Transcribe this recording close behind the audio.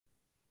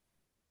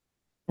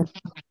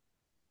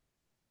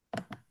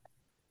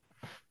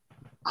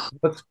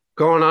What's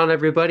going on,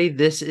 everybody?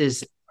 This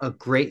is a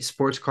great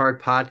sports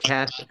card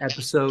podcast,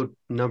 episode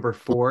number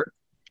 4.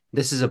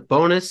 This is a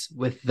bonus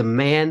with the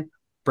man,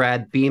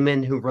 Brad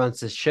Beeman, who runs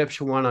the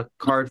Shipshewana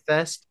Card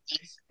Fest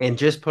and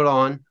just put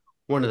on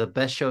one of the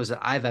best shows that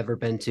I've ever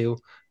been to,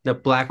 the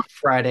Black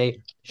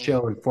Friday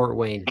show in Fort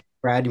Wayne.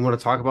 Brad, you want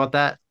to talk about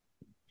that?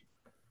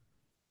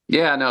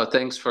 Yeah, no,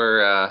 thanks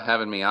for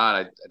having me on.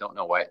 I don't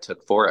know why it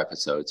took 4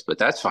 episodes, but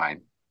that's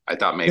fine. I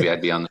thought maybe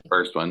I'd be on the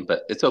first one,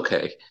 but it's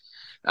okay.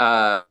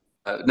 Uh,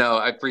 no,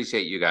 I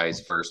appreciate you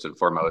guys first and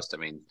foremost. I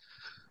mean,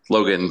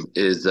 Logan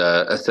is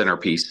a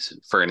centerpiece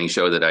for any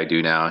show that I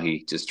do now.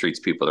 He just treats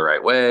people the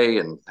right way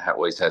and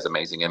always has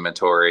amazing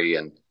inventory.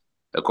 And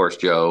of course,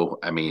 Joe,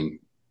 I mean,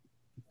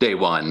 day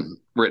one,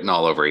 written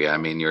all over you. I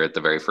mean, you're at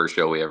the very first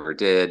show we ever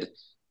did.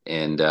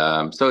 And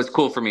so it's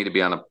cool for me to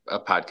be on a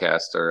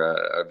podcast or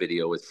a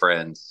video with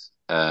friends.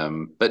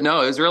 But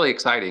no, it was really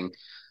exciting.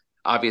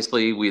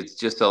 Obviously, we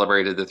just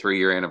celebrated the 3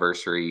 year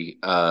anniversary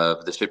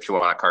of the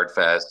Shipshewana Card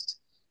Fest,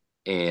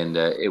 and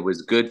it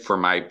was good for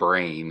my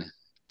brain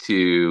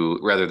to,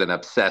 rather than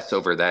obsess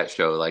over that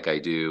show like I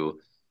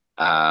do,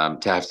 to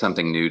have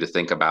something new to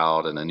think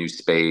about and a new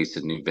space,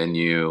 a new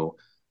venue.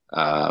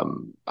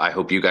 I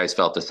hope you guys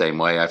felt the same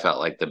way. I felt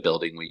like the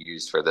building we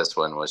used for this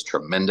one was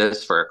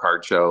tremendous for a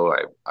card show.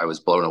 I was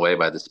blown away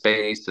by the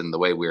space and the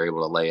way we were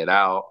able to lay it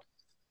out.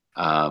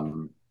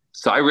 Um,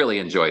 so I really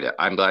enjoyed it.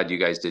 I'm glad you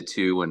guys did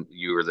too. When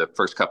you were the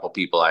first couple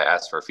people I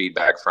asked for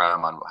feedback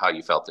from on how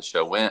you felt the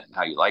show went and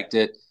how you liked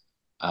it.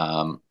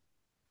 Um,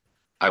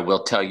 I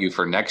will tell you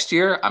for next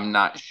year, I'm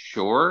not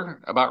sure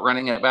about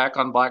running it back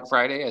on Black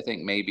Friday. I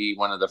think maybe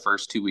one of the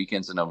first 2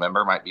 weekends in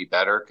November might be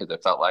better because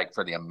it felt like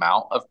for the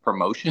amount of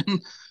promotion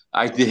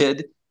I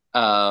did,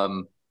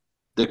 um,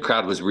 the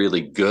crowd was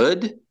really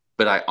good,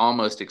 but I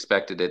almost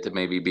expected it to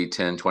maybe be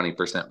 10,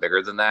 20%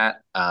 bigger than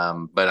that.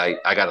 But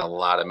I got a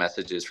lot of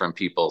messages from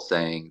people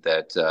saying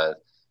that,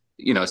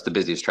 it's the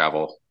busiest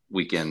travel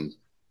weekend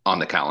on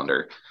the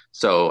calendar.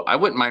 So I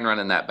wouldn't mind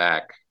running that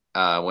back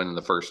when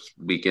the first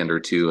weekend or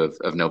two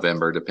of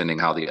November, depending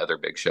how the other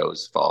big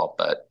shows fall.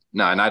 But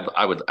no, and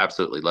I would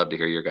absolutely love to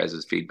hear your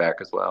guys' feedback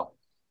as well.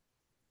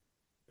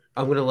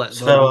 I'm going to let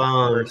So,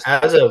 Logan first.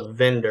 as a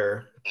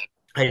vendor,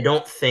 I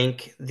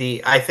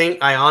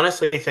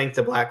honestly think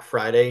the Black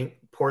Friday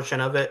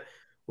portion of it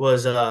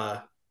was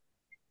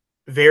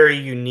very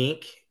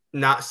unique,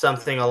 not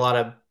something a lot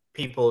of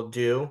people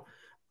do.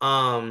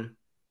 Um,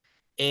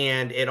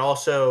 and it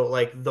also,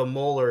 like, the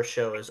Moeller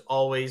show is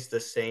always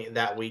the same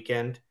that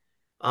weekend,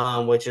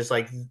 which is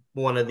like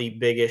one of the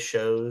biggest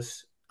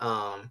shows.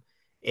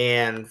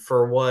 And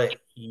for what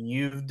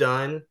you've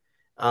done,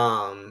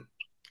 um,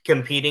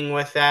 competing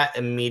with that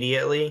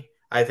immediately,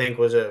 I think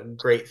was a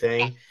great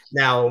thing.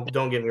 Now,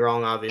 don't get me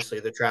wrong, obviously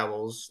the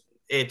travels,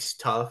 it's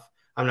tough.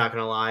 I'm not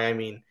gonna lie. I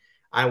mean,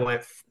 I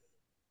went,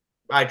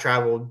 I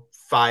traveled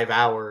 5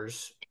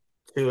 hours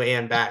to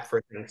and back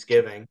for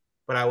Thanksgiving,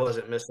 but I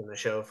wasn't missing the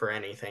show for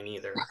anything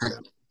either. So.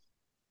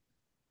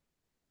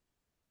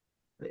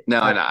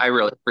 No, and I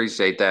really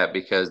appreciate that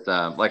because,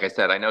 like I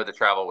said, I know the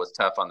travel was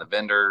tough on the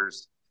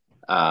vendors.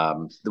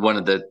 One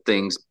of the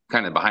things,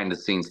 kind of behind the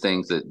scenes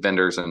things that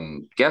vendors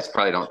and guests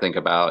probably don't think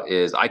about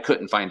is I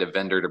couldn't find a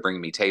vendor to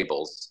bring me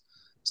tables.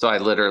 So I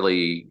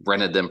literally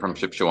rented them from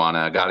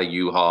Shipshewana, got a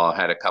U-Haul,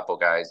 had a couple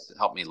guys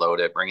help me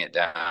load it, bring it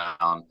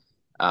down.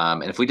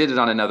 And if we did it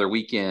on another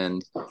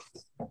weekend,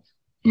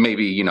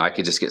 maybe, I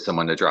could just get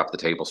someone to drop the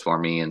tables for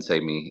me and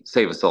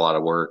save us a lot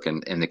of work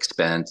and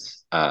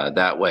expense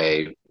that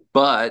way.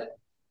 But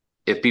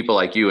if people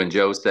like you and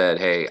Joe said,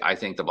 "Hey, I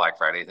think the Black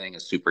Friday thing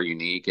is super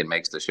unique and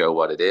makes the show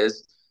what it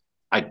is,"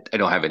 I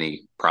don't have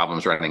any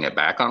problems running it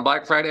back on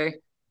Black Friday.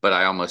 But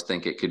I almost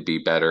think it could be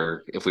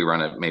better if we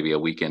run it maybe a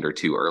weekend or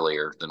two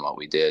earlier than what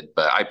we did.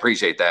 But I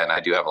appreciate that, and I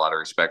do have a lot of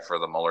respect for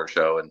the Mueller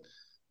show, and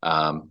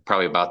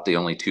probably about the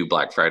only two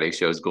Black Friday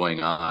shows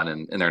going on,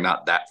 and they're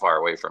not that far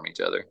away from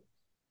each other.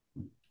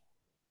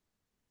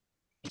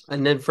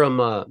 And then from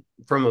a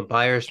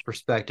buyer's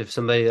perspective,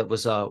 somebody that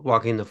was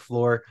walking the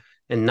floor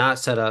and not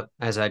set up,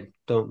 as I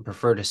don't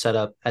prefer to set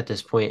up at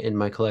this point in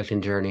my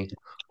collecting journey.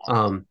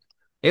 Um,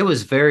 it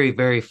was very,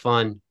 very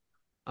fun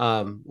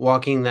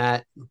walking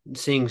that,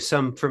 seeing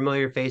some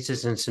familiar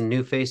faces and some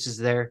new faces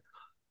there.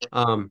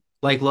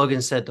 Like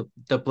Logan said,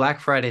 the Black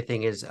Friday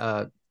thing is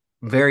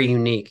very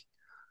unique.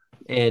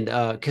 And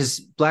because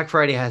Black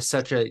Friday has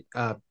such a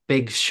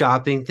big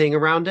shopping thing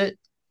around it.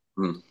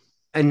 Mm.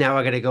 And now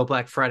I got to go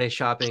Black Friday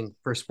shopping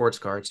for sports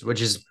cards,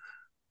 which is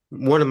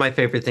one of my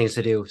favorite things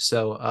to do.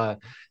 So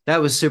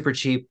that was super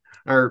cheap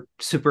or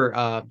super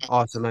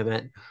awesome, I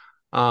meant.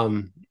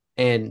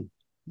 And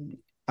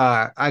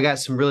I got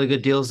some really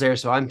good deals there.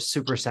 So I'm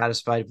super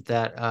satisfied with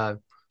that.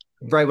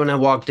 Right when I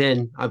walked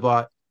in, I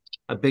bought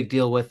a big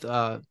deal with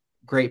a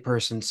great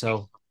person.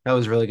 So that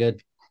was really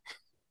good.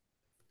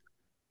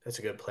 That's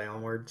a good play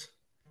on words.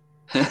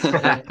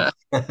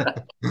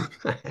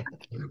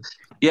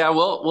 Yeah,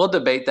 we'll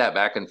debate that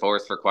back and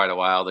forth for quite a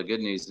while. The good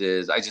news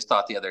is, I just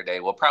thought the other day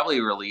we'll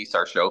probably release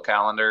our show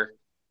calendar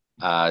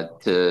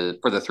to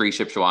for the three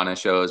Shipshewana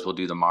shows. We'll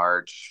do the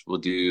March, we'll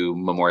do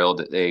Memorial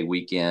Day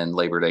weekend,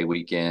 Labor Day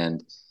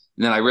weekend.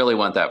 And then I really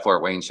want that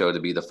Fort Wayne show to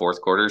be the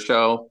fourth quarter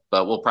show,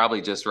 but we'll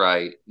probably just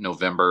write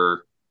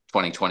November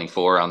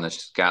 2024 on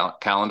the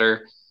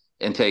calendar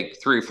and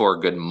take 3 or 4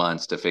 good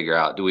months to figure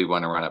out, do we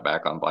want to run it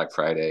back on Black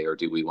Friday or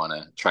do we want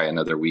to try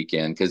another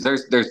weekend? Because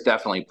there's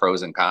definitely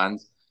pros and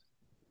cons.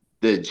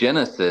 The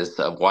genesis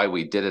of why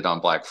we did it on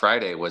Black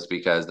Friday was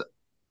because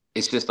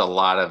it's just a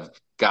lot of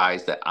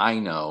guys that I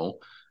know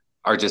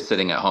are just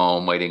sitting at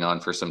home waiting on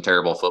for some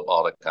terrible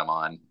football to come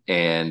on.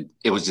 And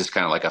it was just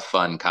kind of like a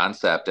fun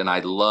concept. And I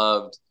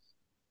loved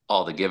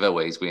all the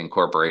giveaways we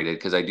incorporated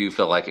because I do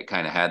feel like it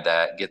kind of had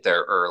that get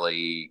there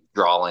early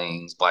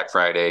drawings, Black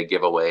Friday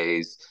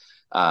giveaways.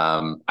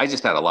 I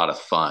just had a lot of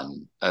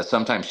fun.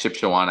 Sometimes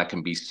Shipshewana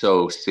can be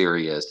so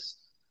serious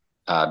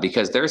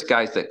because there's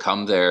guys that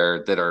come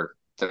there that are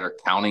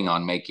counting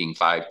on making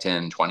 5,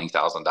 10,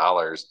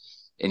 $20,000,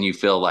 and you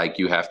feel like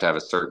you have to have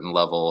a certain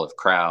level of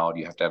crowd,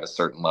 you have to have a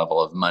certain level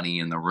of money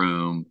in the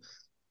room.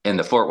 And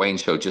the Fort Wayne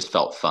show just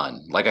felt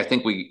fun. Like I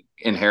think we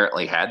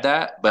inherently had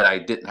that, but I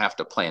didn't have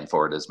to plan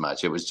for it as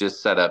much. It was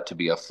just set up to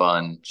be a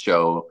fun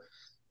show,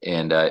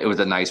 and it was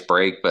a nice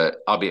break. But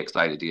I'll be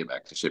excited to get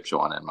back to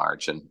Shipshewana in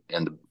March and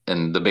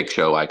the big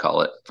show I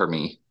call it for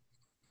me.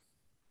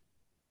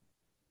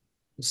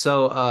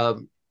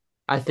 So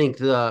I think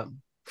the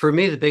for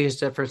me the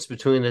biggest difference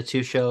between the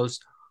two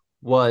shows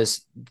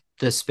was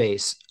the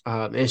space.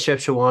 In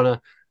Shipshewana,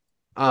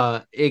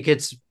 it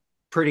gets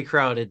pretty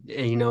crowded,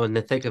 in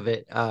the thick of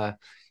it.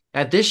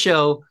 At this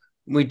show,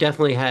 we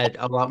definitely had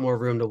a lot more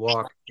room to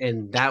walk,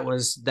 and that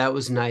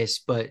was nice.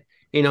 But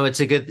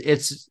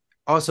it's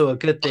also a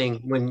good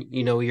thing when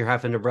you're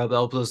having to rub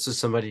elbows to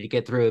somebody to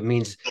get through. It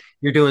means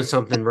you're doing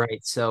something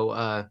right.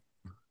 So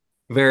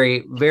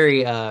very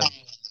very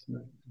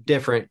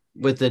different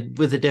with a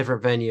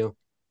different venue.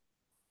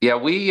 Yeah,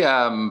 we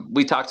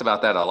talked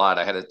about that a lot.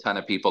 I had a ton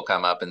of people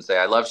come up and say,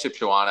 "I love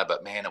Shipshewana,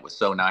 but man, it was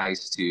so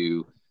nice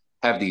to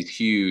have these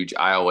huge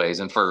aisleways."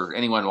 And for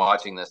anyone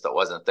watching this that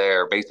wasn't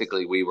there,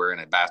 basically we were in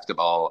a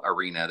basketball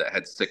arena that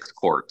had 6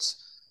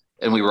 courts,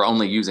 and we were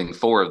only using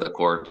 4 of the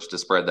courts to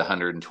spread the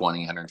 120,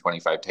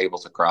 125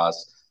 tables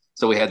across.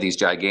 So we had these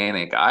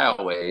gigantic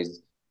aisleways.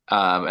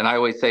 And I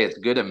always say it's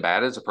good and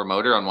bad as a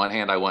promoter. On one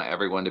hand, I want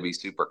everyone to be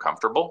super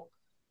comfortable.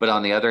 But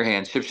on the other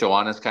hand,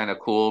 Shipshewana is kind of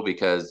cool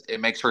because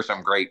it makes for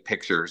some great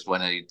pictures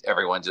when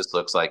everyone just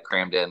looks like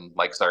crammed in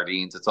like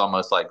sardines. It's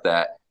almost like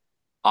that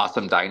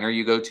awesome diner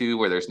you go to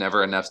where there's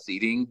never enough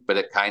seating, but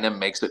it kind of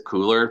makes it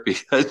cooler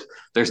because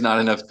there's not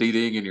enough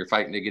seating and you're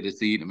fighting to get a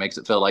seat. It makes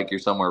it feel like you're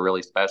somewhere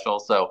really special.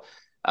 So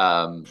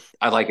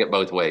I like it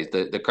both ways.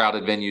 The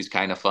crowded venue is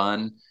kind of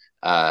fun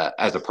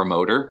as a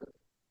promoter,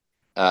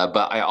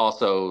 but I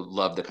also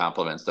love the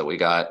compliments that we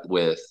got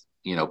with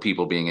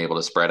people being able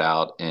to spread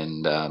out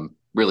and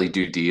really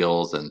do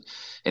deals and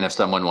if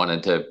someone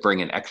wanted to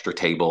bring an extra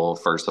table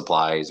for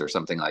supplies or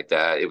something like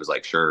that, it was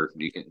like sure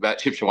you can. At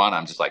Shipshewana,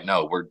 I'm just like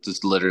no, we're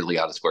just literally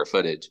out of square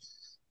footage.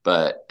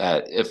 But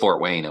at Fort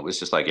Wayne, it was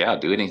just like yeah,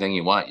 do anything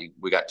you want.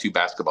 We got 2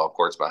 basketball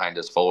courts behind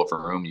us full of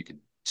room. You could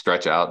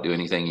stretch out, do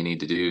anything you need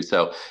to do.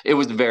 So it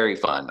was very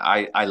fun.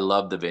 I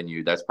love the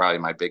venue. That's probably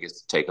my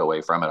biggest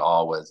takeaway from it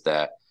all was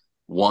that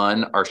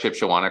one, our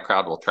Shipshewana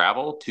crowd will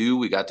travel. Two,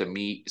 we got to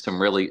meet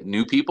some really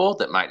new people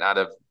that might not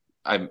have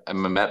I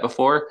met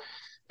before.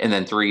 And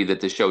then three, that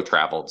the show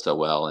traveled so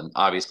well. And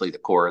obviously the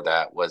core of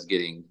that was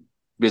getting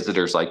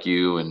visitors like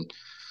you and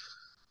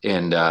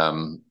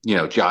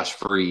Josh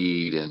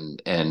Freed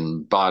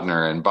and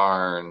Bodner and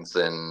Barnes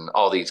and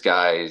all these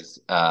guys,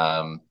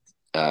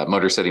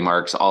 Motor City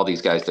Marks, all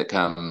these guys that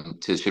come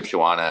to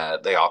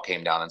Shipshewana, they all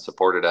came down and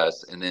supported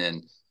us. And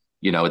then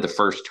the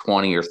first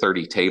 20 or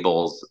 30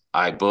 tables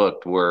I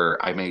booked were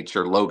I made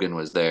sure Logan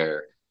was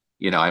there.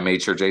 I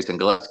made sure Jason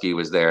Gillespie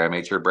was there. I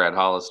made sure Brad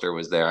Hollister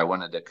was there. I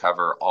wanted to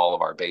cover all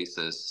of our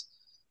bases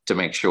to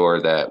make sure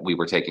that we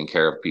were taking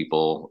care of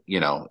people.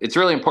 It's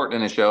really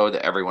important in a show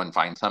that everyone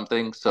finds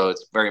something. So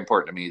it's very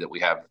important to me that we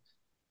have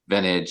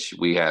vintage,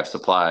 we have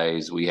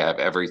supplies, we have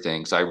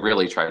everything. So I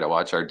really try to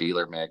watch our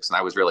dealer mix, and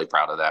I was really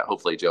proud of that.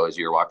 Hopefully, Joe, as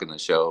you're walking the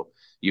show,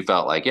 you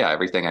felt like, yeah,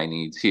 everything I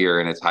need's here,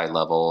 and it's high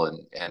level,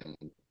 and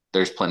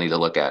there's plenty to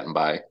look at and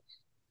buy.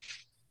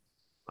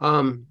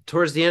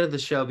 Towards the end of the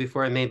show,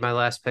 before I made my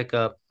last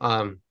pickup,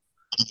 I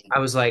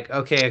was like,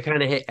 okay, I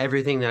kind of hit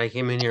everything that I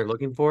came in here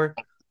looking for.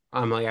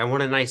 I'm like, I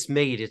want a nice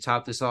Miggy to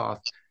top this off,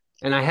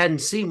 and I hadn't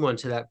seen one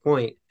to that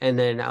point. And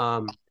then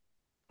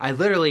I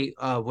literally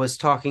was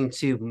talking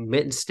to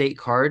Mitten State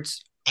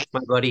Cards, my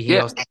buddy. He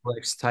Yeah, also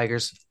collects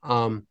tigers.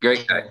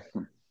 great guy.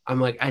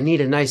 I'm like, I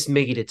need a nice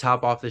Miggy to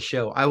top off the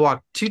show. I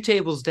walked 2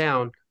 tables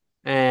down,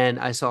 and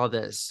I saw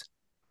this.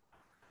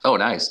 Oh,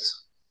 nice.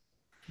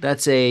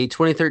 That's a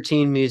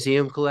 2013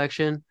 museum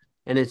collection,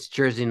 and it's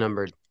jersey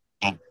numbered.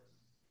 Well,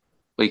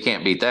 you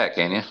can't beat that,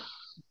 can you?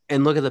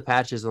 And look at the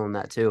patches on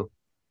that too.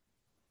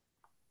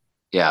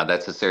 Yeah,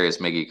 that's a serious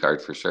Miggy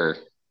card for sure.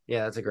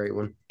 Yeah, that's a great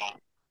one.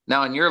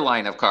 Now, in your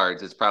line of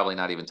cards, it's probably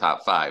not even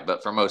top five,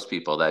 but for most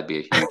people, that'd be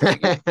a huge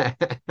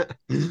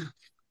beginning.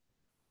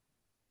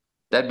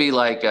 That'd be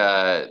like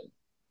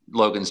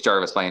Logan's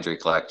Jarvis Landry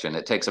collection.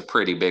 It takes a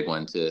pretty big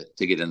one to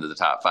get into the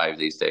top five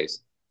these days.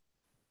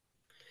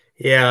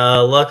 Yeah,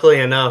 luckily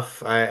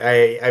enough,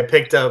 I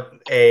picked up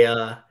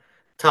a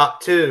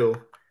top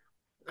two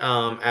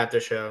at the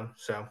show.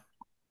 So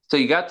So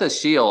you got the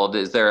shield.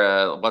 Is there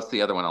a what's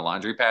the other one? A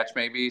laundry patch,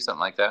 maybe something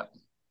like that?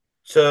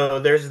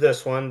 there's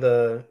this one,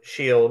 the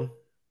shield.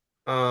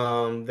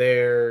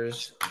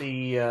 There's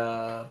the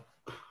I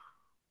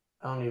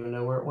don't even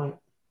know where it went.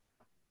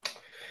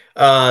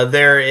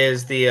 There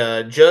is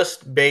the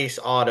just base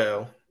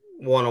auto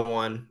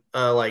 101,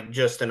 like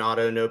just an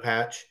auto, no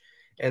patch.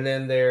 And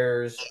then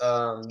there's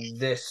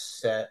this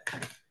set.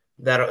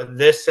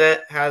 This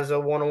set has a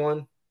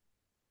 101.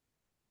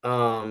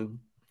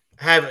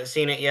 Haven't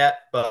seen it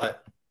yet,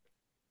 but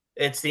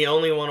it's the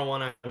only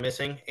 101 I'm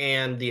missing,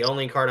 and the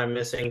only card I'm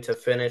missing to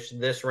finish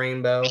this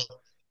rainbow.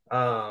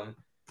 Um,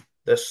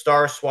 the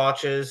star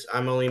swatches,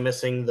 I'm only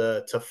missing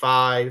the to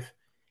five,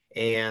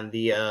 and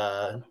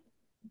the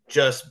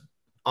just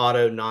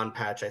auto non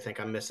patch. I think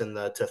I'm missing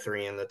the to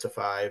three and the to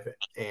five,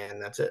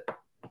 and that's it.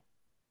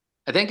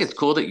 I think it's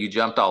cool that you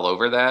jumped all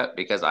over that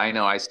because I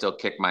know I still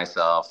kick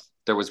myself.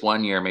 There was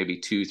one year, maybe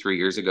 2, 3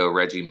 years ago,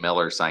 Reggie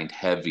Miller signed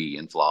heavy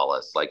and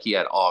flawless. Like he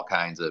had all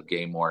kinds of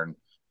game worn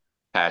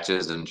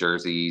patches and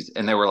jerseys,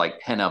 and there were like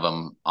 10 of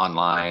them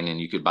online,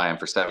 and you could buy them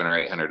for $700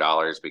 or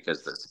 $800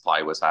 because the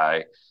supply was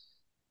high.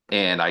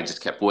 And I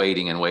just kept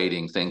waiting and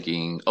waiting,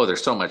 thinking, oh,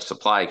 there's so much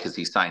supply because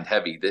he signed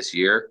heavy this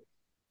year.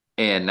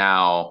 And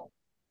now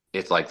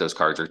it's like those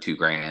cards are 2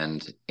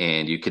 grand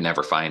and you can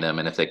never find them.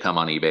 And if they come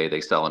on eBay, they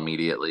sell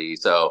immediately.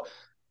 So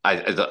I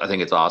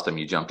think it's awesome.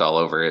 You jumped all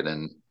over it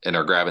and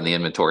are grabbing the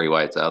inventory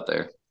while it's out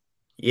there.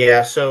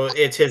 Yeah, so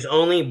it's his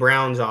only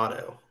Browns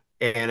auto,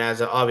 and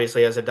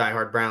obviously as a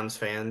diehard Browns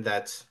fan,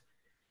 that's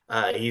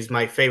he's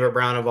my favorite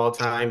Brown of all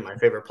time, my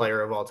favorite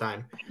player of all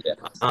time.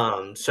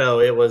 Yeah. So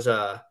it was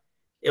an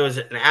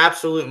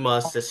absolute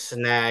must to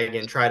snag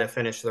and try to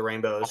finish the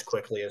rainbow as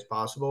quickly as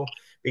possible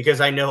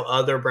because I know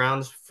other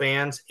Browns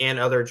fans and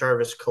other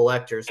Jarvis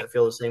collectors that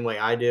feel the same way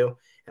I do,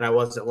 and I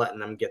wasn't letting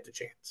them get the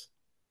chance.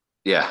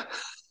 Yeah.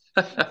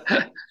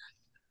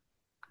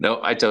 No,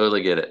 I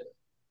totally get it.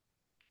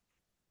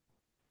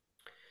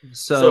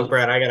 So, So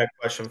Brad, I got a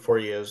question for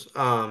you is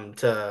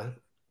to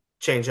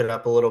change it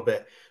up a little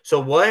bit. So,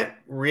 what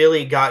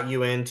really got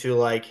you into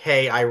like,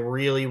 hey, I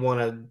really want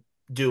to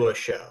do a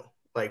show?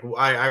 Like,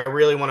 I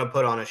really want to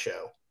put on a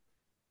show.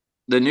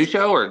 The new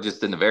show or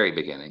just in the very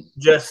beginning?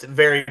 Just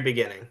very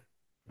beginning.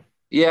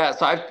 Yeah,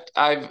 so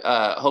I've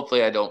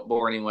hopefully I don't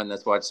bore anyone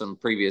that's watched some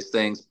previous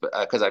things, but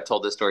because I've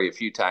told this story a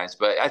few times,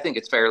 but I think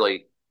it's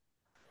fairly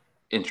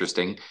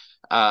interesting.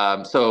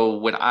 So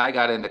when I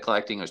got into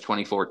collecting, it was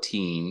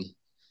 2014,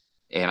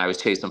 and I was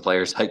chasing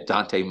players like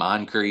Dante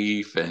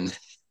Moncrief and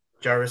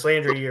Jarvis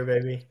Landry year,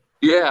 baby.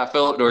 yeah,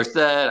 Philip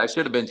Dorsett. I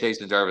should have been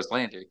chasing Jarvis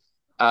Landry.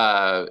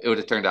 It would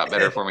have turned out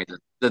better for me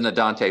than the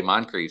Dante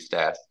Moncrief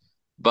stats.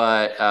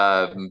 But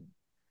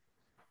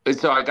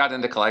so I got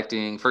into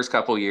collecting. First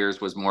couple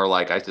years was more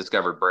like I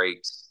discovered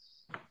breaks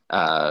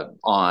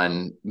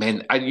on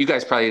man. You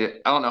guys probably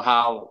I don't know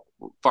how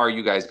far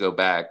you guys go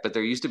back, but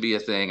there used to be a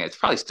thing. It's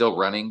probably still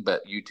running,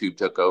 but YouTube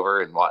took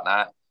over and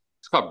whatnot.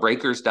 It's called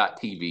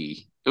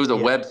Breakers.tv. It was a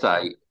Yeah.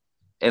 website,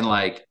 and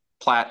like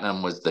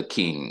Platinum was the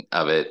king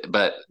of it,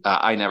 but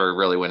I never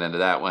really went into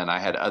that one. I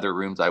had other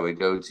rooms I would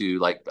go to,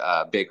 like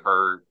Big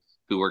Herb,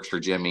 who works for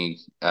Jimmy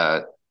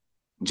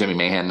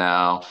Mahan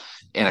now,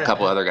 and a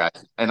couple other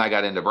guys. And I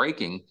got into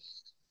breaking,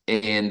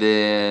 and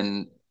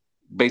then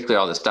basically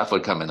all this stuff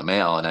would come in the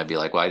mail, and I'd be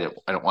like, well,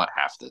 I don't want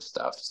half this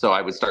stuff. So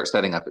I would start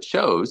setting up at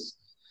shows,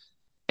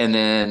 and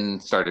then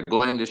started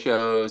going to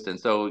shows. And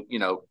so,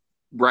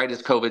 right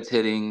as COVID's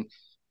hitting,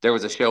 there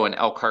was a show in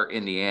Elkhart,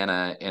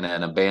 Indiana, in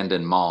an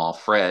abandoned mall.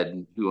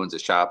 Fred, who owns a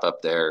shop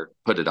up there,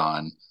 put it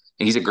on.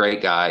 And he's a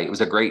great guy. It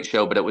was a great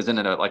show, but it was in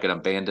like an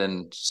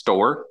abandoned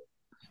store,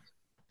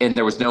 and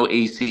there was no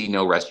AC,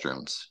 no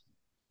restrooms,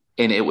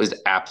 and it was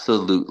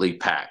absolutely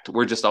packed.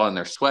 We're just all in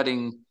there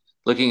sweating,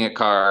 looking at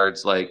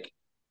cards, like,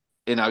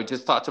 and I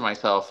just thought to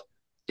myself,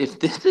 if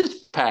this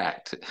is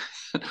packed,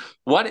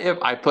 what if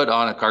I put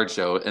on a card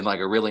show in like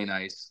a really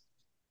nice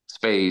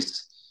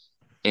space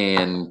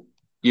and,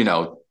 you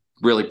know,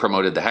 really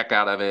promoted the heck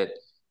out of it?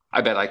 I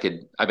bet I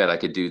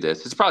could do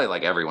this. It's probably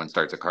like everyone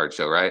starts a card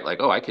show, right? Like,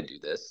 oh, I could do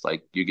this.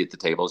 Like you get the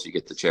tables, you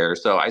get the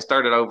chairs. So I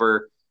started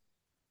over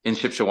in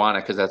Shipshewana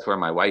because that's where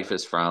my wife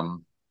is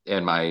from,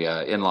 and my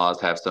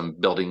in-laws have some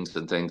buildings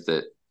and things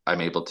that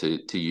I'm able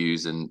to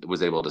use, and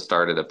was able to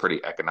start at a pretty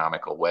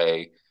economical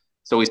way.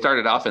 So we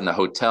started off in the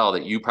hotel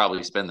that you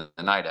probably spend the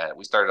night at.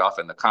 We started off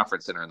in the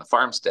conference center in the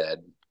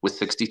farmstead with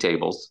 60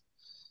 tables.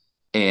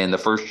 And the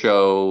first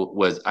show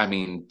was, I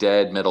mean,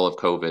 dead middle of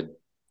COVID,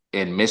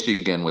 and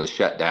Michigan was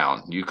shut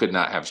down. You could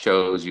not have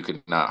shows. You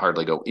could not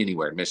hardly go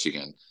anywhere in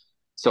Michigan.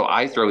 So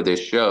I throw this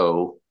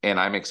show and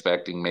I'm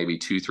expecting maybe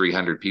 200,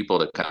 300 people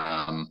to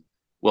come.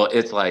 Well,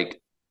 it's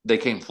like they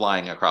came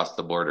flying across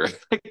the border.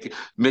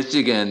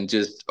 Michigan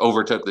just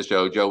overtook the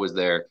show. Joe was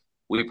there.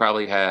 We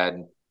probably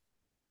had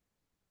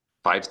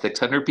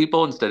 600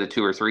 people instead of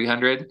 200 or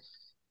 300,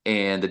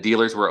 and the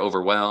dealers were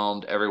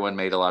overwhelmed. Everyone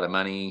made a lot of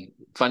money.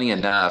 Funny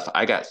enough,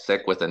 I got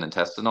sick with an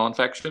intestinal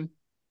infection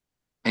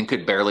and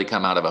could barely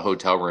come out of a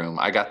hotel room.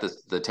 I got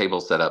the table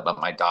set up, but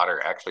my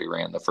daughter actually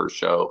ran the first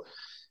show,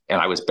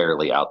 and I was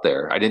barely out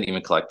there. I didn't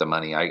even collect the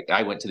money.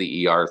 I went to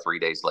the ER 3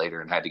 days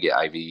later and had to get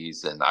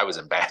IVs, and I was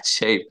in bad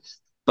shape.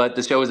 But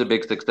the show was a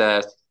big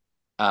success.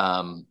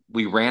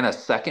 We ran a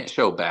second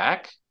show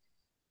back,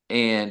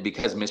 and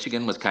because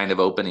Michigan was kind of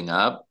opening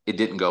up, it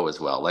didn't go as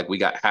well. Like we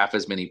got half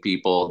as many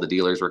people. The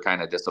dealers were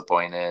kind of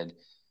disappointed.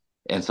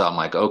 And so I'm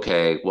like,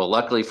 okay, well,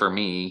 luckily for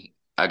me,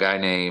 a guy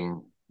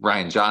named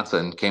Ryan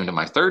Johnson came to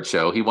my third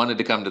show. He wanted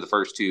to come to the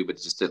first two, but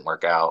it just didn't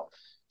work out.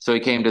 So he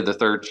came to the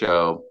third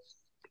show,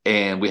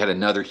 and we had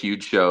another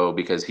huge show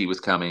because he was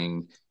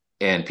coming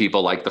and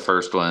people liked the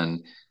first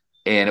one.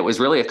 And it was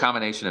really a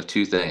combination of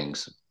two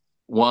things.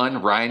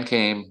 One, Ryan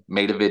came,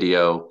 made a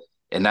video,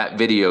 and that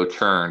video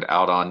churned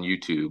out on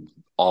YouTube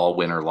all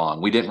winter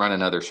long. We didn't run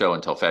another show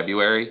until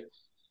February.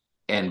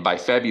 And by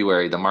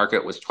February, the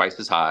market was twice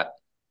as hot.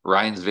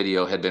 Ryan's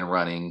video had been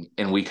running,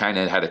 and we kind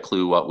of had a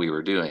clue what we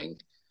were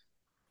doing.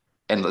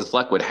 And as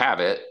luck would have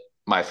it,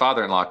 my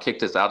father-in-law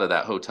kicked us out of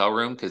that hotel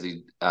room because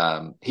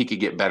he could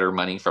get better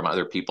money from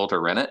other people to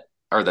rent it,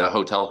 or the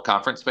hotel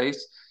conference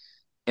space.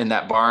 And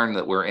that barn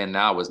that we're in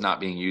now was not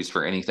being used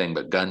for anything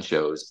but gun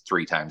shows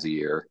 3 times a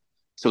year.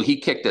 So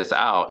he kicked us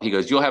out. He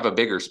goes, "You'll have a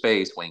bigger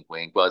space," wink,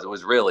 wink. Well, it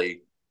was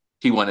really,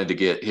 he wanted to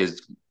get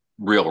his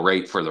real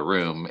rate for the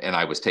room. And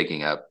I was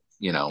taking up,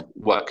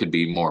 what could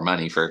be more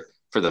money for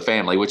the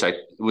family, which I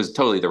was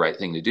totally the right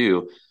thing to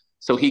do.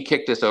 So he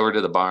kicked us over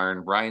to the barn.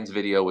 Ryan's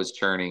video was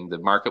churning. The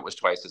market was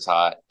twice as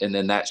hot. And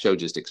then that show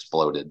just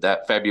exploded.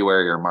 That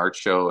February or March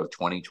show of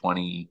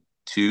 2022,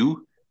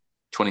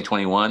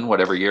 2021,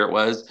 whatever year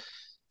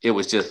it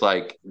was just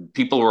like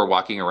people were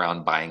walking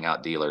around buying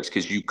out dealers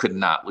because you could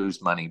not lose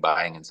money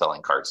buying and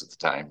selling carts at the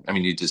time. I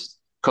mean,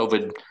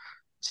 COVID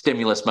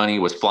stimulus money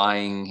was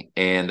flying,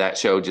 and that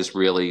show just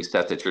really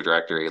set the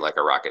trajectory like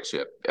a rocket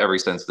ship. Ever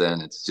since then,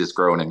 it's just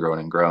grown and grown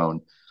and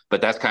grown. But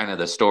that's kind of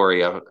the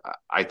story of,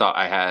 I thought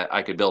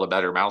I could build a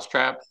better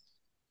mousetrap,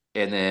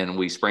 and then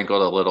we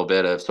sprinkled a little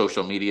bit of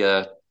social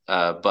media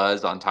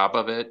buzz on top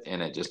of it,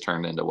 and it just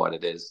turned into what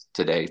it is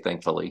today,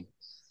 thankfully.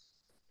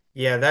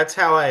 Yeah, that's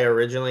how I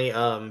originally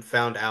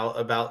found out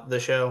about the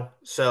show.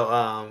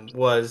 So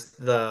was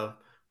the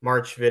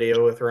March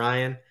video with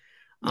Ryan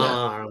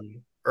Yeah.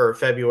 or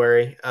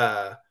February.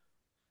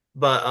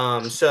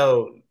 But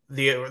so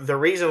the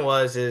reason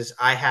is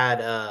I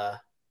had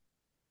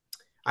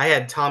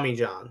Tommy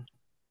John.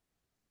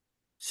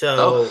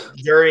 Oh,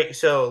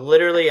 So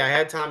literally I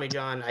had Tommy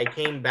John. I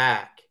came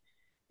back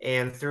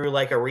and threw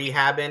like a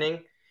rehab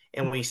inning,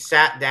 and we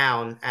sat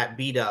down at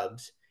B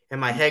Dubs, and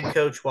my head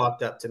coach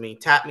walked up to me,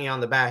 tapped me on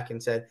the back,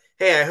 and said,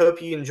 "Hey, I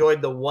hope you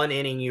enjoyed the one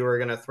inning you were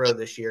going to throw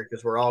this year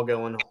because we're all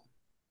going home."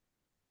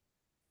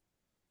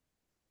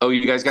 oh,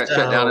 you guys got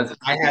shut down as So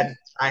a team.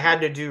 I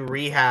had to do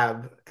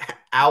rehab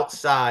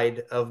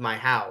outside of my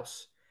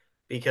house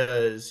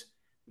because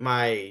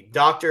my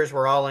doctors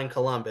were all in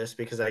Columbus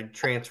because I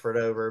transferred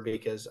over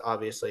because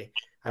obviously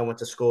I went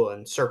to school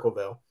in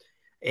Circleville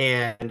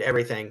and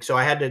everything. So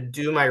I had to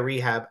do my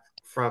rehab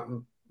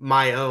from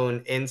my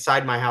own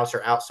inside my house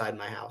or outside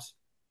my house.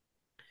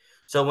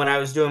 So when I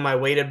was doing my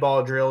weighted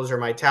ball drills or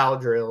my towel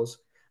drills,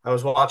 I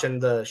was watching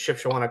the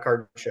Shipshewana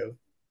card show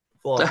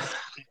vlog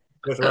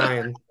with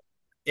Ryan.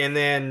 And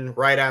then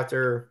right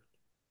after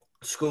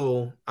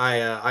school,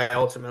 I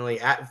ultimately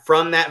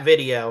from that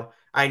video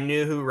I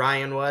knew who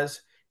Ryan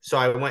was, so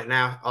I went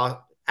and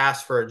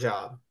asked for a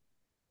job,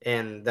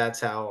 and that's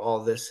how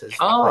all this has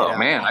played Oh out.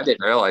 man, I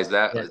didn't realize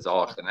that Yeah. was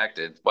all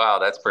connected. Wow,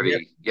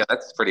 Yep.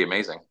 that's pretty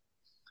amazing.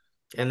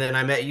 And then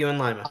I met you in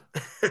Lima.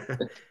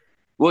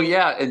 Well,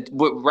 yeah, and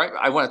right,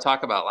 I want to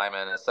talk about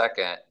Lima in a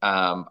second.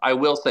 I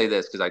will say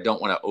this because I don't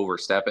want to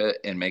overstep it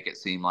and make it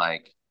seem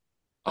like,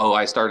 oh,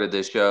 I started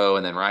this show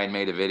and then Ryan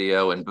made a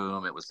video and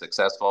boom, it was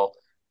successful.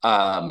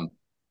 Um,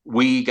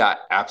 we got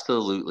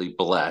absolutely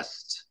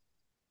blessed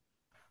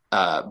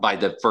by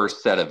the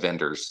first set of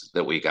vendors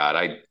that we got.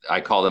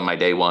 I call them my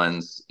day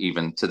ones,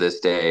 even to this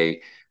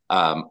day.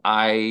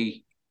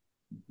 I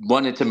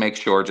wanted to make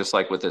sure, just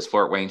like with this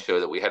Fort Wayne show,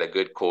 that we had a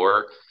good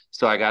core.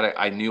 So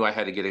I knew I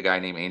had to get a guy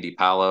named Andy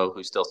Palo,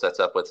 who still sets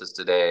up with us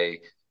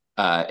today.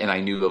 And I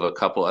knew of a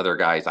couple other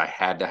guys I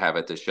had to have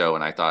at the show.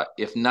 And I thought,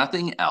 if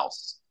nothing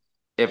else,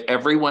 if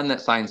everyone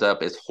that signs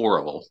up is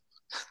horrible,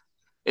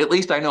 at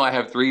least I know I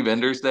have 3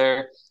 vendors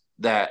there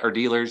that are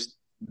dealers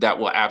that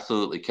will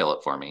absolutely kill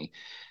it for me.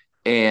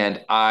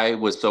 And I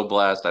was so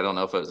blessed. I don't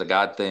know if it was a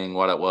God thing,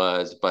 what it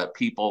was, but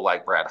people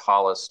like Brad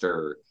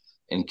Hollister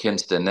and Ken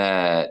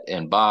Stinnett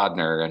and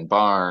Bodner and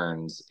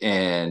Barnes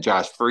and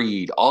Josh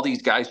Freed, all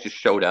these guys just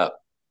showed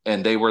up.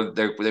 And they were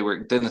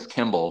Dennis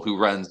Kimball, who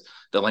runs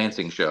the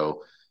Lansing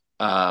show.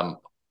 Um,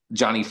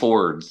 Johnny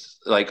Ford's,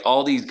 like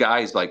all these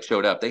guys like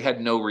showed up. They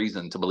had no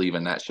reason to believe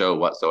in that show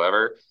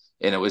whatsoever.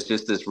 And it was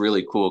just this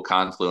really cool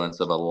confluence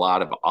of a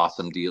lot of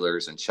awesome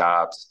dealers and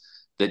shops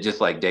that just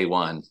like day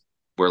one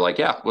were like,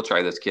 yeah, we'll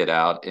try this kid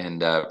out. And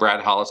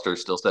Brad Hollister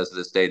still says to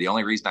this day, the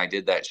only reason I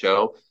did that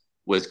show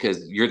was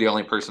because you're the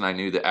only person I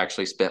knew that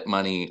actually spent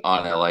money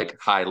on a like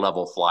high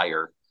level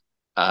flyer.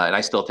 And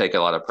I still take a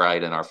lot of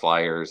pride in our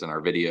flyers and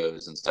our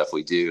videos and stuff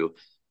we do.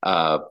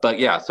 But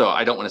yeah, so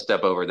I don't want to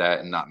step over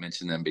that and not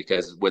mention them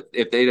because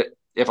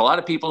if a lot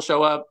of people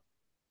show up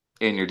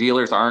and your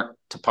dealers aren't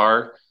to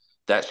par,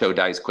 that show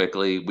dies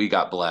quickly. We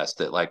got blessed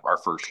that like our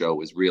first show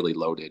was really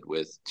loaded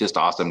with just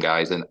awesome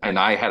guys, and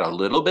I had a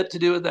little bit to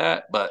do with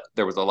that, but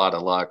there was a lot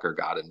of luck or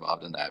God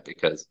involved in that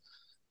because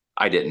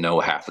I didn't know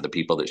half of the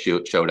people that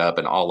showed up,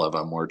 and all of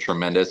them were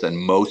tremendous, and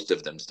most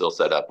of them still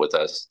set up with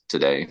us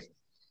today.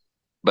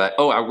 But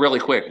really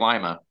quick,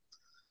 Lima.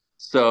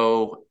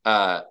 So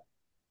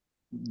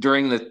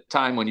during the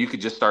time when you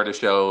could just start a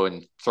show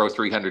and throw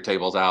 300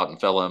 tables out and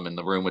fill them and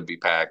the room would be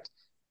packed,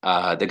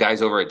 the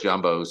guys over at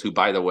Jumbo's, who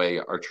by the way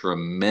are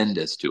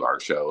tremendous to our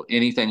show,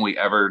 anything we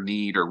ever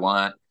need or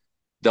want,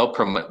 they'll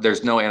promote.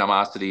 There's no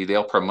animosity.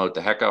 They'll promote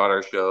the heck out of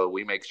our show.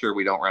 We make sure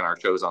we don't run our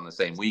shows on the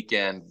same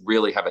weekend.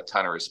 Really have a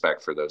ton of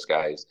respect for those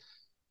guys.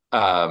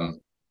 Um,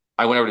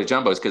 I went over to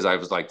Jumbo's because I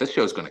was like, this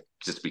show's going to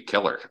just be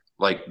killer.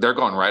 Like they're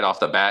going right off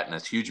the bat in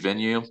this huge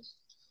venue.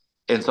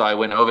 And so I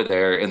went over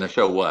there, and the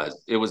show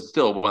it was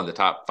still one of the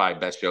top 5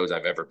 best shows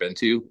I've ever been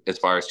to, as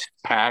far as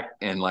pack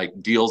and like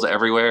deals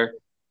everywhere.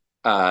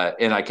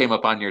 And I came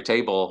up on your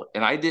table,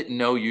 and I didn't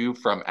know you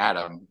from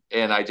Adam,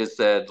 and I just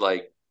said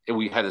like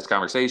we had this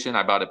conversation.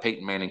 I bought a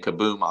Peyton Manning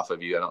Kaboom off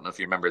of you. I don't know if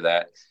you remember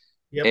that.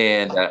 Yep.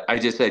 And I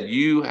just said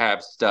you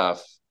have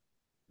stuff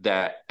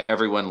that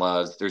everyone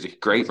loves. There's a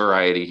great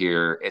variety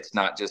here. It's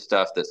not just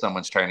stuff that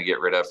someone's trying to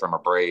get rid of from a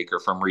break or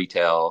from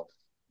retail.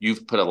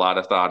 You've put a lot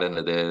of thought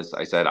into this.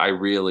 I said, I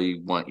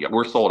really want you.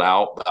 We're sold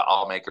out, but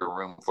I'll make a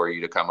room for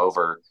you to come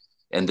over.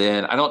 And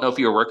then I don't know if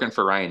you were working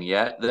for Ryan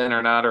yet then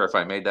or not, or if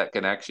I made that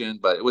connection,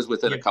 but it was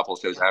within a Yep. couple of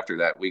shows after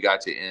that we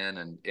got you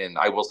in. And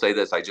I will say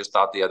this, I just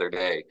thought the other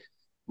day,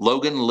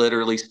 Logan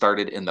literally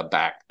started in the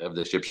back of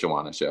the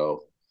Shipshewana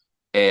show,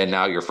 and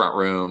now you're front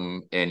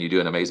room and you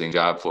do an amazing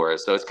job for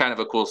us. So it's kind of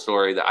a cool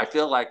story that I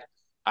feel like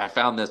I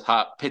found this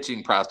hot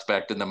pitching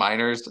prospect in the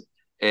minors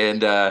and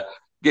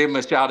gave him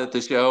a shout at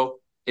the show.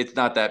 It's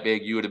not that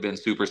big. You would have been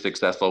super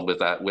successful with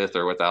that, with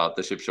or without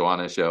the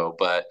Shipshewana show.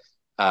 But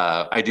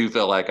I do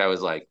feel like I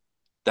was like,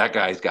 that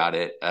guy's got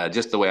it.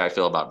 Just the way I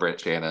feel about Brent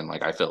Shannon,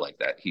 like I feel like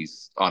that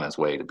he's on his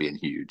way to being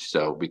huge.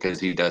 So because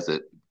he does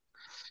it,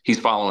 he's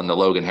following the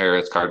Logan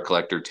Harris card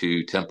collector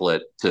 2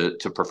 template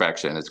to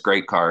perfection. It's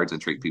great cards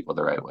and treat people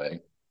the right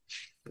way.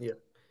 Yeah.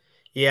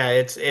 Yeah,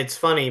 it's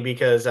funny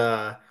because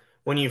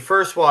when you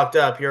first walked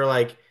up, you're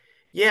like,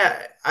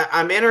 "Yeah,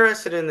 I'm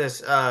interested in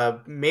this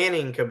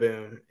Manning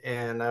Kaboom,"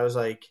 and I was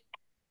like,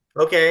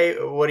 "Okay,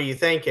 what are you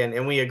thinking?"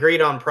 And we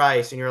agreed on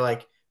price, and you're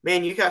like,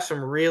 "Man, you got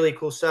some really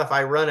cool stuff.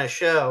 I run a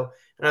show,"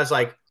 and I was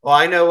like, "Well,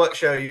 I know what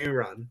show you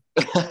run."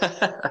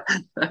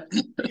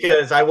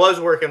 Because I was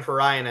working for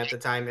Ryan at the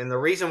time, and the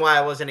reason why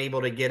I wasn't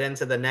able to get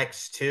into the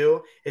next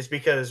 2 is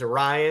because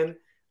Ryan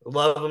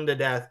loved him to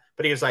death,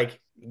 but he was like,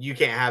 "You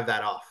can't have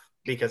that off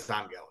because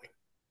I'm going."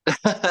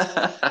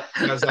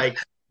 And I was like,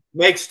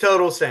 "Makes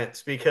total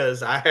sense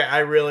because I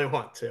really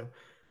want to."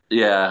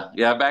 Yeah,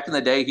 yeah. Back in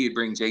the day, he'd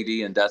bring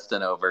JD and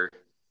Dustin over,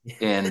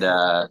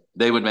 and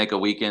they would make a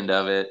weekend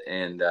of it.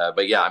 And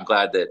but yeah, I'm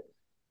glad that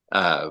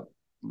uh,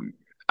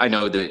 I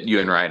know that you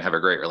and Ryan have a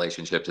great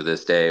relationship to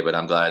this day. But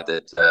I'm glad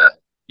that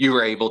you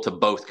were able to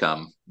both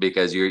come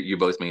because you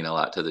both mean a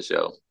lot to the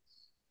show.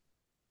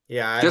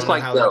 Yeah, I Just don't know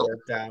like how that Joe.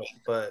 worked out,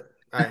 but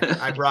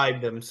I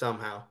bribed him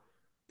somehow.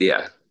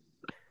 Yeah.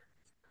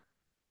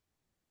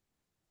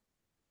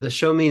 The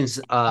show means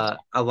a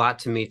lot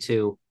to me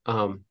too.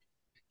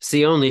 It's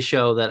the only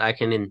show that I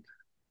can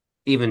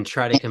even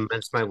try to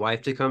convince my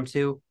wife to come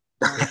to.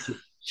 And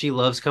she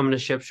loves coming to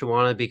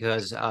Shipshewana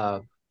because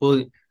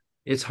well,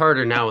 it's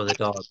harder now with a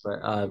dog,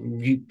 but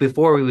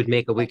before we would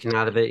make a weekend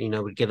out of it.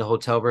 We'd get a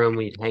hotel room,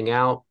 we'd hang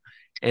out,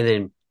 and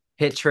then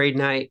hit trade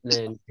night, and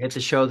then hit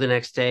the show the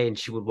next day. And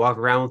she would walk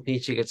around with me.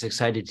 She gets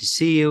excited to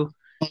see you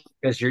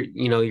because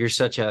you're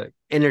such a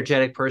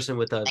energetic person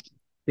with a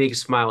big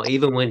smile,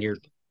 even when you're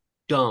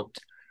dumped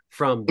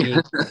from being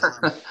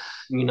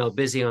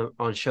busy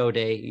on show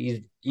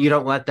day. You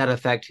don't let that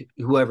affect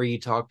whoever you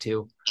talk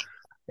to,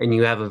 and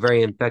you have a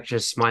very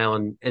infectious smile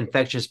and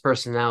infectious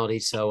personality.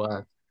 So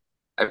I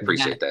that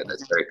appreciate that.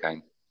 That's very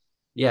kind.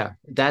 yeah,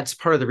 that's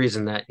part of the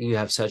reason that you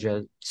have such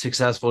a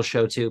successful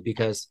show too,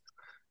 because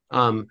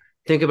um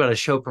think about a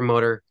show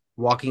promoter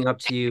walking up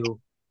to you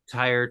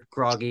tired,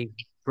 groggy,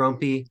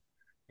 grumpy.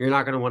 You're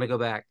not going to want to go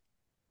back.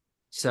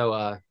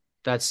 So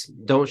that's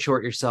don't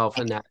short yourself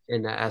in that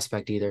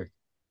aspect either.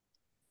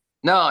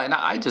 No, and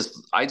I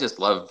just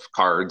love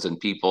cards and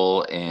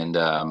people, and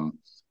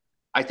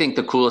I think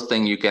the coolest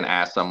thing you can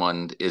ask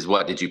someone is,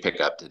 "What did you pick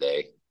up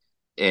today?"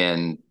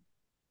 And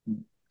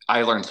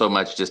I learned so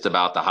much just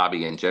about the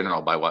hobby in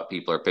general by what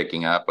people are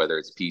picking up, whether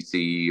it's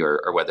PC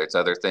or whether it's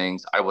other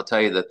things. I will tell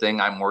you the thing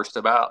I'm worst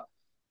about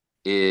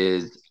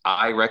is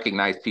I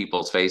recognize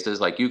people's faces.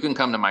 Like you can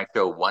come to my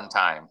show one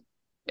time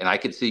and I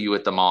could see you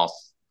at the mall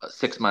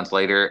 6 months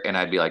later and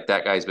I'd be like,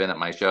 that guy's been at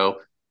my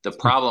show. The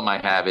problem I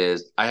have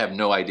is I have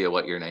no idea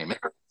what your name is.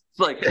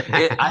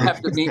 I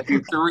have to meet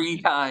you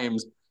 3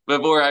 times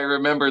before I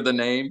remember the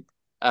name.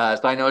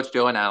 So I know it's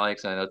Joe and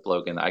Alex, and I know it's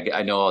Logan.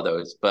 I know all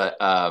those, but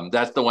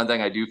that's the one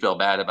thing I do feel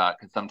bad about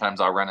because sometimes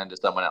I'll run into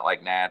someone at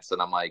like Nats,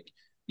 and I'm like,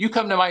 "You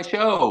come to my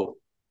show,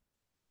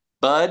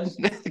 bud,"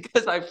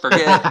 because I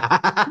forget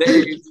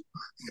names.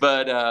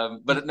 But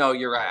no,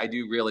 you're right. I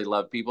do really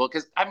love people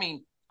because I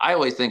mean, I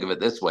always think of it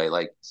this way: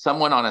 like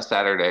someone on a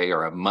Saturday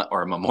or a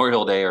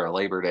Memorial Day or a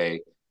Labor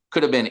Day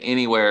could have been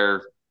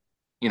anywhere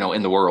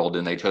in the world,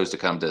 and they chose to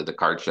come to the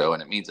card show,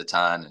 and it means a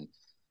ton. And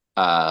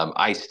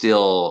I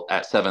still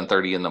at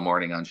 7:30 in the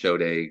morning on show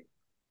day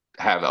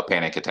have a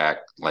panic attack.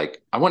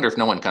 Like, I wonder if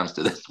no one comes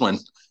to this one,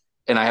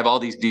 and I have all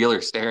these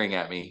dealers staring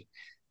at me.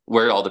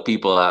 Where are all the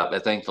people at?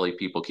 But thankfully,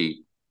 people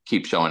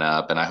keep showing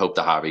up, and I hope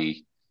the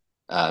hobby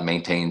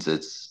maintains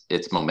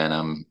its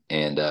momentum,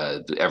 and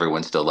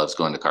everyone still loves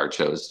going to card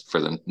shows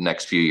for the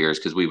next few years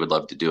because we would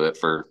love to do it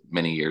for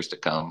many years to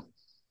come.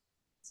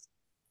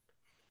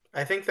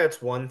 I think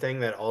that's one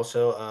thing that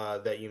also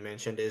that you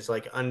mentioned is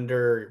like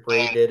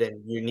underrated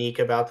and unique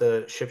about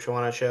the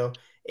Shipshewana show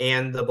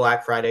and the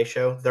Black Friday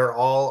show. They're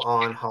all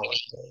on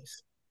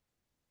holidays.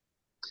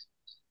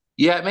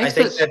 Yeah, it makes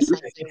it.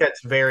 I think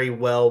that's very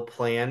well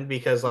planned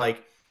because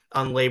like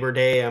on Labor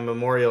Day and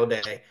Memorial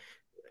Day,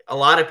 a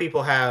lot of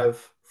people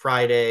have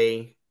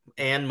Friday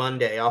and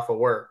Monday off of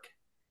work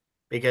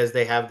because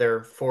they have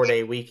their 4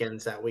 day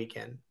weekends that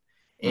weekend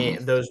Mhm.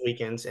 and those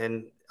weekends,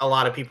 and a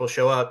lot of people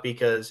show up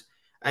because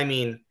I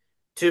mean,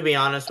 to be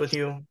honest with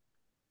you,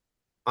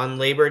 on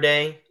Labor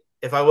Day,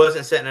 if I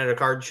wasn't sitting at a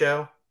card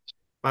show,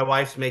 my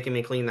wife's making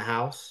me clean the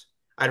house.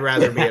 I'd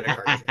rather be at a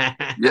card show.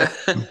 Yeah.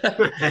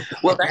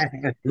 Well,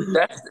 and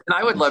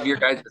I would love your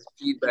guys'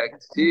 feedback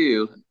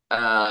too.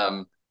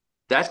 Um,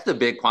 that's the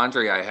big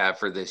quandary I have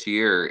for this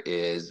year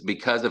is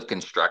because of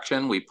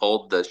construction, we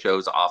pulled the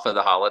shows off of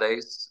the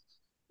holidays.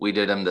 We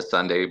did them the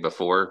Sunday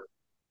before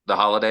the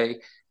holiday,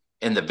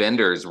 and the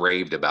vendors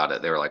raved about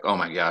it. They were like, "Oh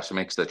my gosh, it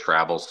makes the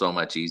travel so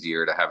much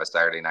easier to have a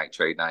Saturday night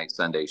trade night,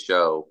 Sunday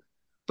show."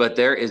 But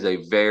there is a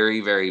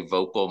very, very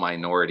vocal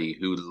minority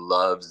who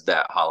loves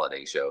that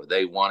holiday show.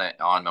 They want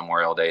it on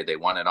Memorial Day, they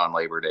want it on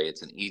Labor Day.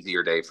 It's an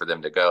easier day for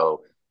them to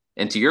go.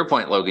 And to your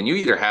point, Logan, you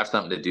either have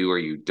something to do or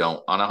you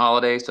don't on a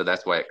holiday, so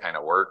that's why it kind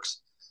of works.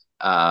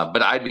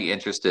 But I'd be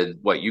interested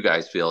what you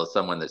guys feel as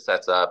someone that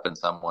sets up and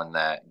someone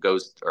that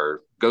goes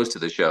to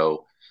the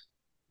show.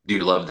 Do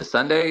you love the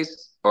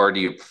Sundays or do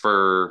you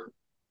prefer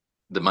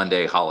the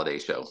Monday holiday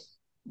show,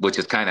 which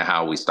is kind of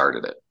how we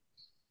started it?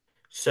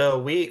 So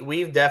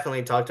we've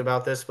definitely talked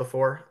about this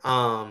before.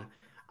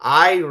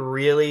 I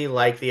really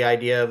like the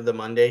idea of the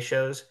Monday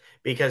shows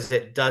because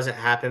it doesn't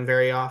happen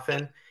very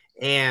often,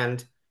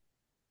 and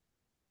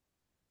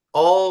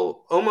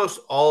almost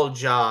all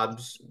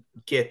jobs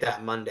get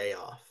that Monday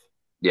off.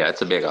 Yeah,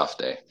 it's a big off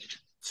day.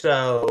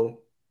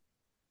 So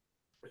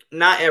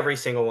not every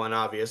single one,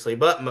 obviously,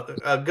 but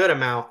a good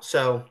amount.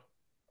 So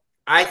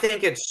I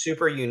think it's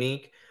super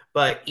unique.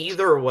 But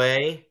either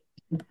way,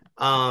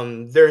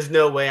 there's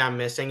no way I'm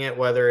missing it.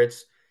 Whether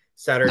it's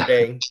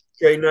Saturday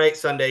trade night,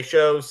 Sunday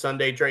show,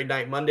 Sunday trade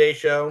night, Monday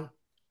show,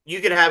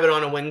 you could have it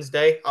on a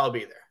Wednesday. I'll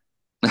be there.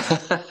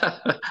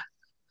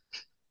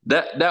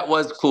 That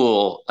was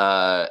cool.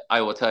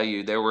 I will tell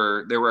you, there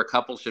were a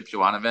couple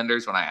Shipshewana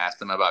vendors when I asked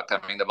them about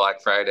coming to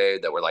Black Friday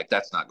that were like,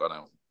 "That's not going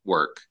to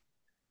work."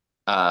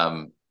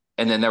 Um,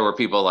 and then there were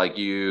people like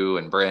you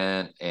and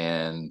Brent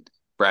and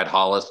Brad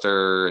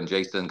Hollister and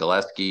Jason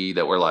Gillespie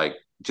that were like,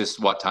 "Just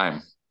what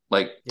time?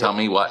 Like, tell Yep.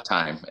 me what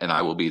time, and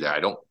I will be there. I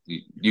don't.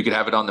 You could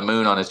have it on the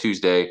moon on a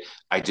Tuesday.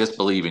 I just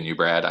believe in you,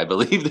 Brad. I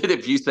believe that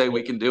if you say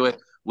we Yep. can do it,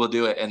 we'll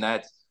do it, and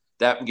that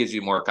gives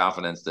you more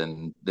confidence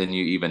than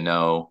you even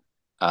know.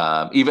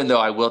 Even though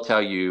I will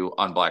tell you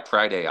on Black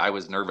Friday, I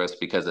was nervous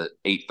because at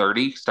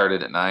 8:30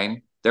 started at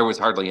 9. There was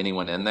hardly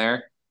anyone in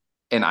there,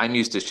 and I'm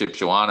used to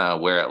Shipshewana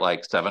where at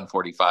like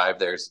 7:45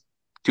 there's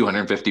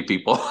 250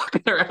 people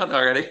walking around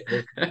already.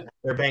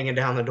 They're banging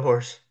down the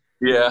doors.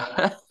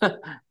 Yeah.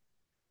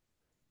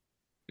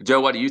 Joe,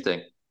 what do you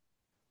think?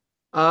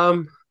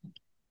 Um,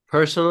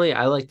 Personally,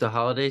 I like the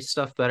holiday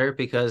stuff better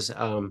because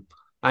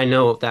I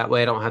know that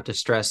way I don't have to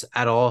stress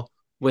at all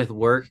with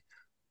work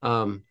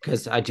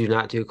because I do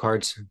not do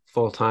cards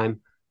full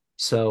time.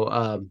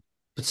 So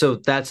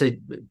that's a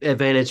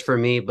advantage for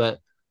me, but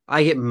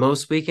I get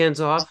most weekends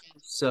off,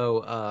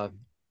 so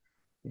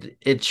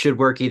it should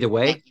work either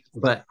way,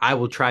 but I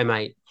will try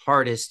my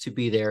hardest to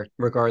be there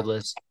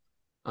regardless.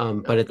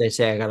 But if they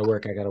say I gotta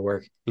work, I gotta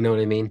work. You know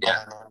what I mean?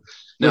 Yeah.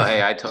 No,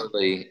 hey, I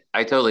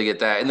totally get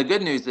that. And the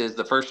good news is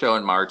the first show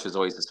in March is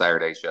always the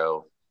Saturday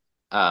show.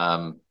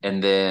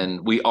 And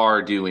then we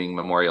are doing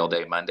Memorial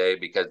Day Monday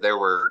because there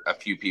were a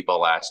few people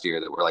last year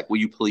that were like, "Will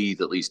you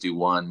please at least do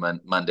one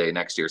Monday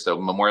next year?" So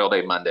Memorial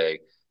Day Monday,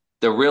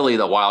 the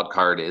wild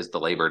card is the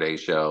Labor Day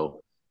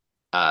show.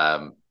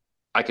 Um,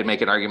 I could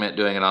make an argument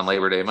doing it on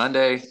Labor Day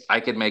Monday. I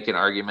could make an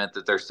argument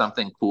that there's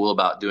something cool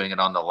about doing it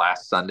on the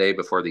last Sunday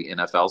before the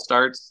NFL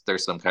starts.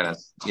 There's some kind of,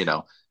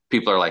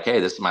 people are like, "Hey,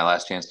 this is my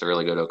last chance to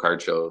really go to a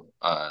card show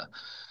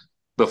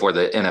before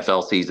the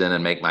NFL season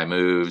and make my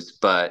moves."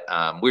 But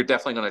we're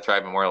definitely going to try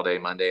Memorial Day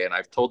Monday. And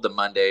I've told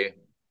the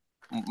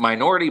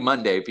Minority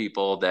Monday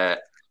people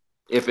that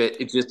if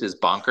it just is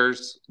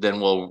bonkers, then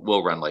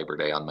we'll run Labor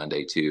Day on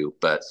Monday too.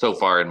 But so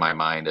far in my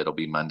mind, it'll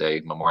be Monday,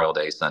 Memorial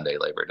Day, Sunday,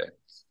 Labor Day.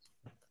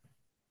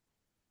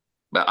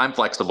 But I'm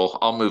flexible.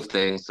 I'll move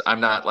things.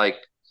 I'm not like,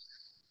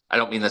 I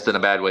don't mean this in a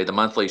bad way. The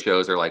monthly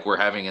shows are like, we're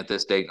having it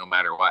this date no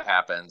matter what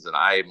happens. And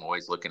I'm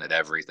always looking at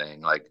everything.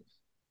 Like,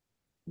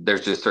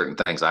 there's just certain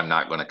things I'm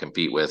not going to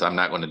compete with. I'm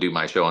not going to do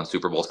my show on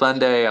Super Bowl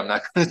Sunday. I'm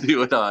not going to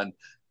do it on,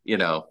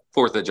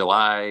 4th of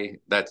July.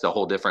 That's a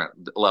whole different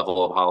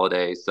level of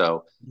holiday.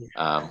 So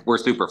we're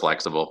super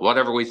flexible.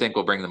 Whatever we think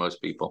will bring the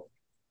most people.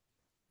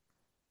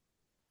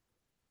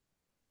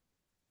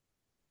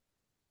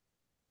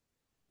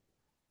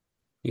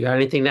 You got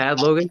anything to add,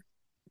 Logan?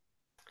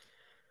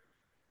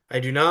 I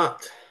do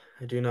not.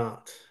 I do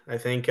not. I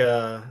think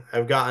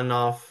I've gotten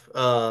off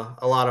a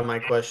lot of my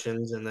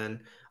questions, and then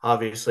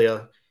obviously,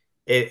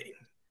 it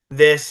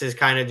this is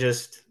kind of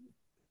just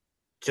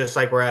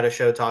like we're at a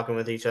show talking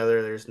with each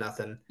other. There's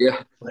nothing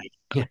Yeah. like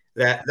Yeah.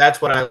 that.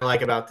 That's what I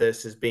like about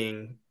this is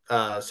being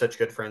such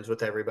good friends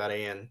with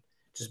everybody, and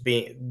just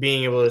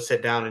being able to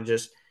sit down and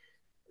just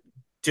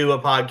do a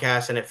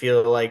podcast, and it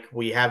feel like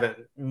we haven't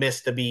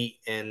missed a beat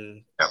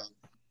and Yep.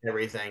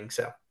 everything.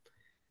 So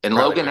And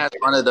probably Logan my has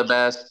one favorite. of the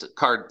best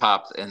card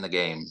pops in the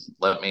game.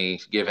 Let me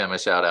give him a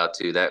shout out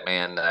to that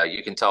man.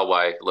 You can tell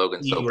why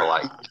Logan's so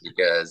polite D-Rod.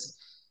 because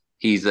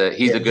he's Yeah,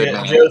 a good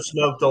man. Joe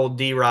smoked old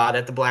D-Rod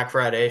at the Black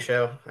Friday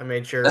show. I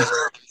made sure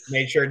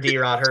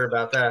D-Rod heard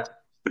about that.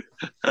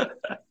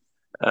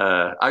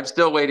 I'm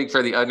still waiting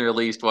for the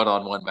unreleased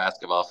one-on-one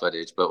basketball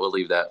footage, but we'll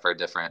leave that for a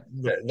That'll different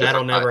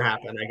time. never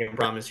happen. I can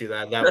promise you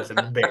that. That was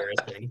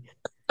embarrassing.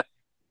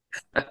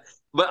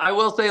 But I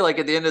will say, like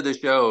at the end of the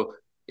show,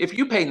 if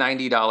you pay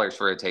 $90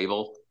 for a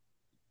table,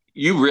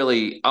 you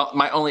really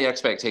my only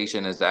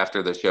expectation is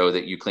after the show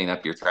that you clean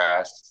up your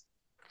trash.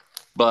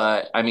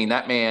 But I mean,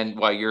 that man,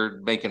 while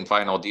you're making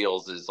final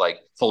deals, is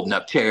like folding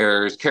up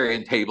chairs,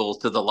 carrying tables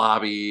to the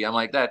lobby. I'm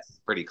like, that's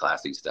pretty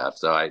classy stuff.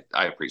 So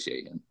I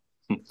appreciate him.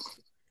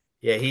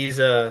 Yeah, he's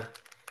a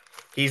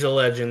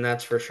legend,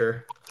 that's for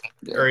sure.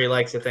 Yeah. Or he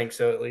likes to think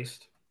so, at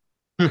least.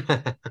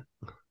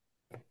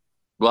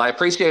 Well, I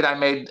appreciate I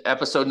made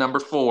episode number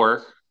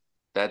 4.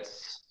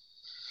 That's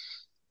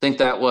think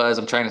that was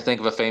I'm trying to think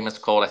of a famous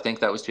quote. I think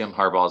that was Jim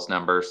Harbaugh's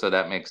number, so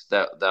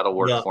that'll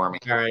work Yup. for me.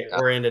 All right,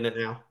 we're ending it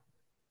now.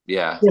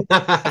 Yeah.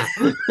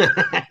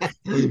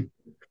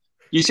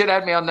 You should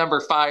add me on number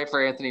 5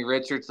 for Anthony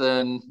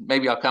Richardson.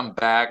 Maybe I'll come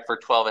back for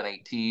 12 and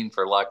 18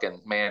 for Luck and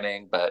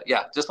Manning. But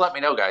yeah, just let me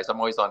know, guys. I'm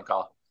always on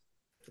call.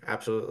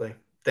 Absolutely.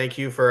 Thank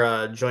you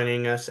for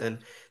joining us, and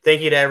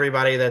thank you to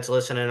everybody that's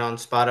listening on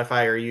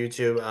Spotify or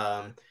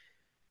YouTube.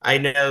 I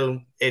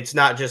know it's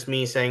not just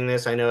me saying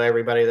this. I know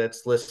everybody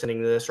that's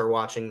listening to this or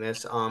watching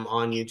this on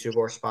YouTube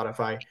or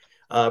Spotify.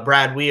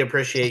 Brad, we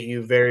appreciate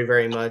you very,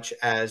 very much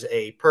as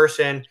a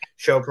person,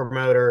 show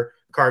promoter,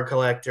 card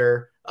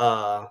collector,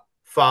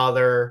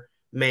 father,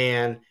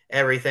 man,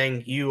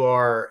 everything. You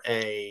are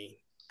a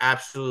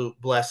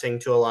absolute blessing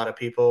to a lot of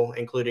people,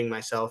 including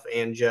myself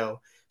and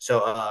Joe.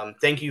 So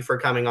thank you for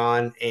coming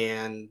on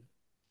and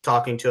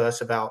talking to us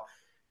about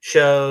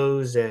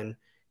shows and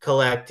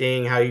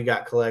collecting, how you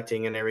got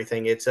collecting and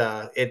everything. It's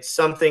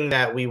something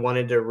that we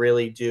wanted to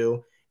really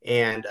do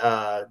and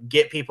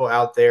get people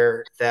out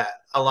there that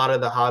a lot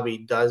of the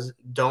hobby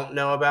don't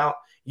know about.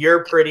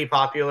 You're pretty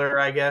popular,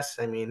 I guess.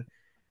 I mean,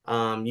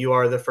 you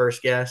are the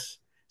first guest,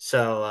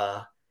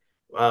 so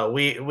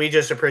we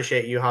just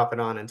appreciate you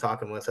hopping on and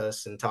talking with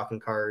us and talking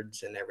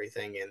cards and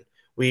everything. And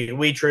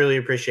we truly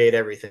appreciate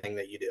everything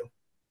that you do.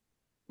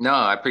 No,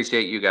 I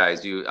appreciate you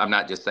guys. I'm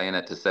not just saying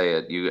it to say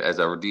it. You as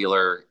a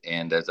dealer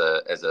and as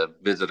a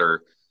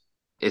visitor,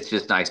 it's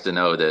just nice to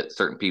know that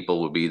certain people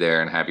will be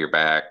there and have your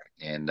back.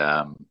 And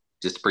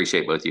just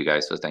appreciate both you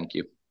guys. So thank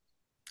you.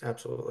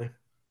 Absolutely.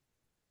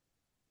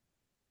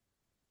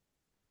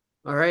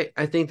 All right,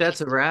 I think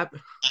that's a wrap.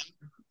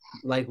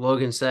 Like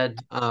Logan said,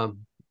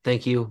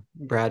 thank you,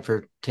 Brad,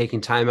 for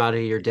taking time out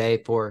of your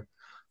day for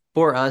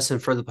us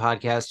and for the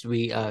podcast.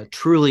 We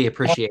truly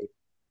appreciate it.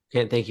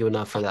 Can't thank you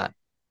enough for that.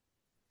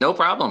 No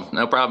problem.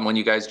 No problem. When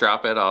you guys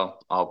drop it,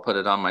 I'll put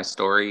it on my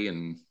story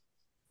and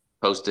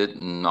post it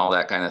and all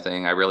that kind of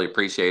thing. I really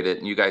appreciate it.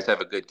 And you guys have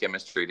a good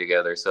chemistry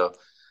together. So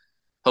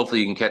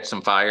hopefully you can catch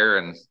some fire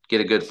and get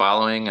a good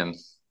following and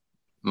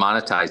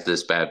monetize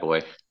this bad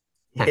boy.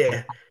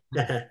 Yeah.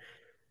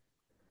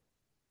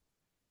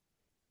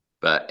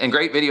 And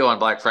great video on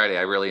Black Friday.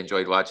 I really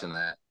enjoyed watching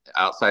that.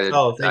 Outside of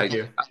Oh, thank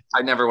you.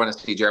 I never want to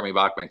see Jeremy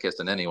Bachman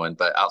kissing anyone,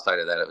 but outside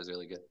of that, it was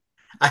really good.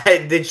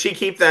 Did she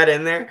keep that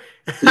in there?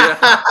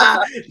 Yeah,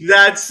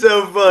 That's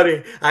so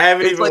funny. I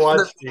haven't it's even like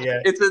watched it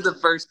yet. it's in the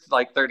first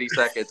like 30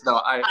 seconds. No,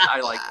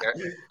 I like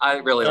I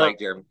really Oh, like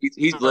Jeremy.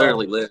 He's oh,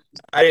 literally lived.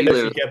 I didn't He know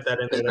she literally kept that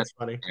in there. lived That's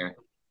funny. there.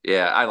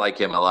 Yeah, I like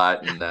him a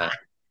lot, and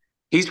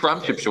he's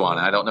from Shipshewana.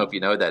 I don't know if you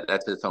know that.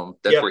 That's his home.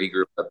 That's Yep. where he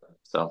grew up.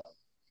 So,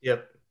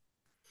 Yep.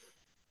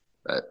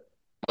 but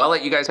I'll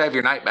let you guys have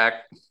your night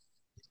back.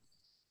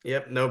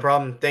 Yep. No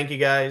problem. Thank you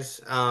guys.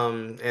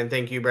 And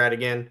thank you, Brad,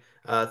 again.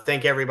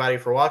 Thank everybody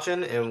for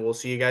watching, and we'll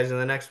see you guys in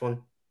the next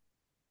one.